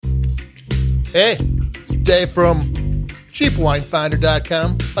Hey, it's Dave from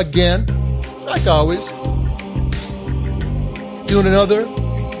CheapWineFinder.com again, like always, doing another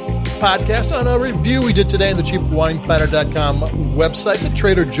podcast on a review we did today on the CheapWineFinder.com website. It's a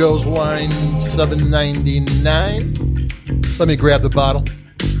Trader Joe's wine, $7.99. Let me grab the bottle.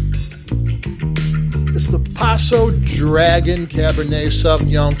 It's the Paso Dragon Cabernet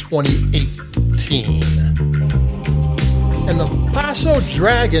Sauvignon 2018. And the Paso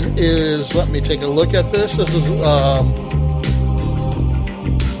Dragon is, let me take a look at this. This is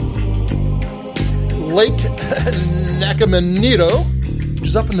Lake Nacamanito, which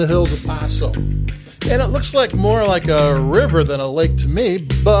is up in the hills of Paso. And it looks like more like a river than a lake to me,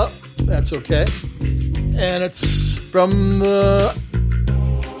 but that's okay. And it's from a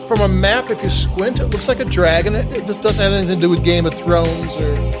map, if you squint, it looks like a dragon. It just doesn't have anything to do with Game of Thrones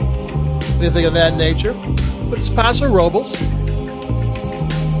or anything of that nature. But it's Paso Robles,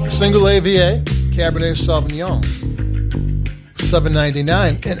 single AVA, Cabernet Sauvignon,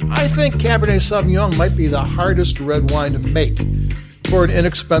 $7.99. And I think Cabernet Sauvignon might be the hardest red wine to make for an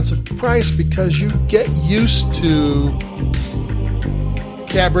inexpensive price because you get used to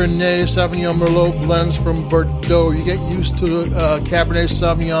Cabernet Sauvignon Merlot blends from Bordeaux. You get used to Cabernet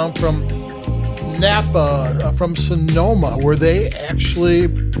Sauvignon from Napa, from Sonoma, where they actually,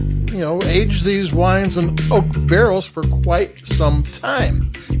 age these wines in oak barrels for quite some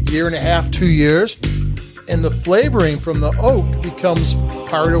time, year and a half, 2 years. And the flavoring from the oak becomes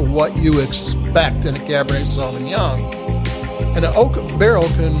part of what you expect in a Cabernet Sauvignon. And an oak barrel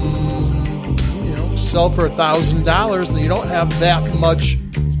can, sell for $1,000, and you don't have that much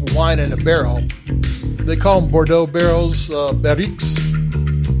wine in a barrel. They call them Bordeaux barrels, barriques.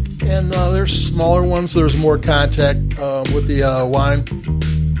 And there's smaller ones, so there's more contact with the wine.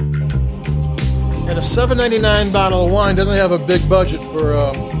 And a $7.99 bottle of wine doesn't have a big budget for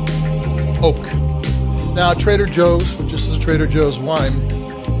oak. Now, Trader Joe's, which is a Trader Joe's wine,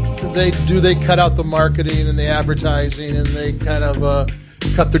 they cut out the marketing and the advertising, and they kind of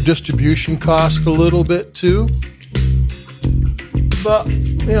cut their distribution cost a little bit too. But,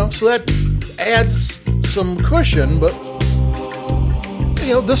 so that adds some cushion, but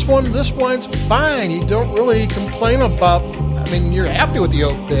this wine's fine. You don't really complain about, you're happy with the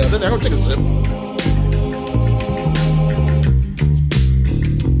oak there. Then I don't take a sip.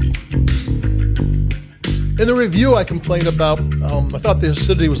 In the review, I complained about, I thought the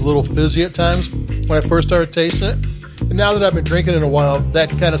acidity was a little fizzy at times when I first started tasting it. And now that I've been drinking it a while,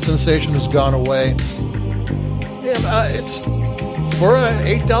 that kind of sensation has gone away. And it's, for an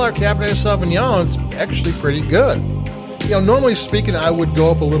 $8 Cabernet Sauvignon, it's actually pretty good. Normally speaking, I would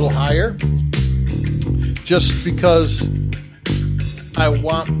go up a little higher just because I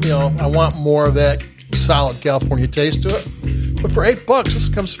want more of that solid California taste to it. But for $8, this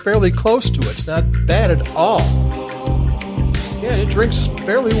comes fairly close to it. It's not bad at all. Yeah, it drinks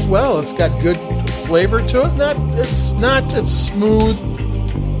fairly well. It's got good flavor to it. It's smooth.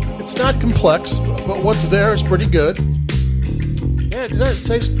 It's not complex, but what's there is pretty good. Yeah, it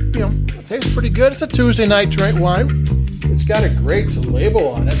tastes pretty good. It's a Tuesday night drink wine. It's got a great label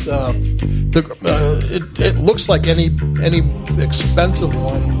on it. It looks like any expensive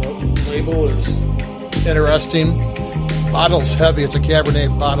one. The label is interesting. Bottle's heavy. It's a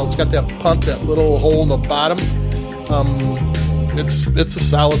Cabernet bottle. It's got that pump, that little hole in the bottom. It's a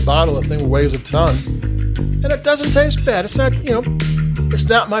solid bottle. That thing weighs a ton, and it doesn't taste bad. It's not it's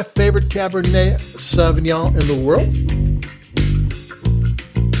not my favorite Cabernet Sauvignon in the world.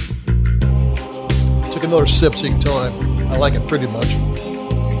 Took another sip so you can tell I like it pretty much.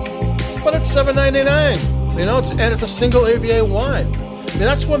 But it's $7.99. It's a single AVA wine.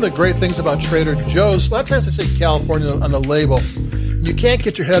 That's one of the great things about Trader Joe's. A lot of times they say California on the label. You can't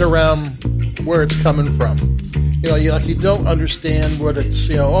get your head around where it's coming from. You don't understand what it's,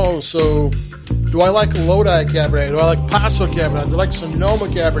 so do I like Lodi Cabernet? Do I like Paso Cabernet? Do I like Sonoma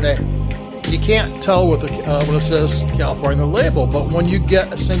Cabernet? You can't tell when it says California on the label. But when you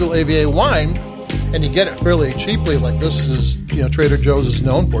get a single AVA wine, and you get it fairly cheaply, like this is, Trader Joe's is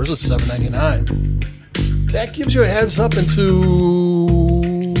known for, this is $7.99. That gives you a heads up into,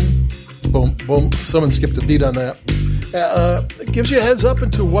 boom, someone skipped a beat on that. It gives you a heads up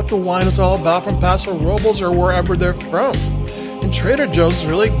into what the wine is all about from Paso Robles or wherever they're from. And Trader Joe's is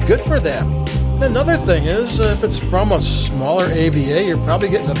really good for that. And another thing is, if it's from a smaller AVA, you're probably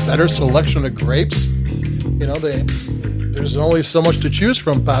getting a better selection of grapes. There's only so much to choose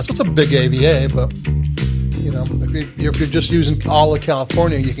from. Paso, it's a big AVA, but if you're just using all of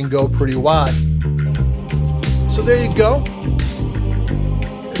California, you can go pretty wide. So there you go.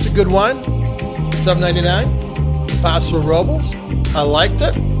 It's a good wine. $7.99. Paso Robles. I liked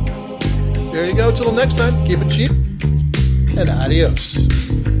it. There you go. Till next time, keep it cheap and adios.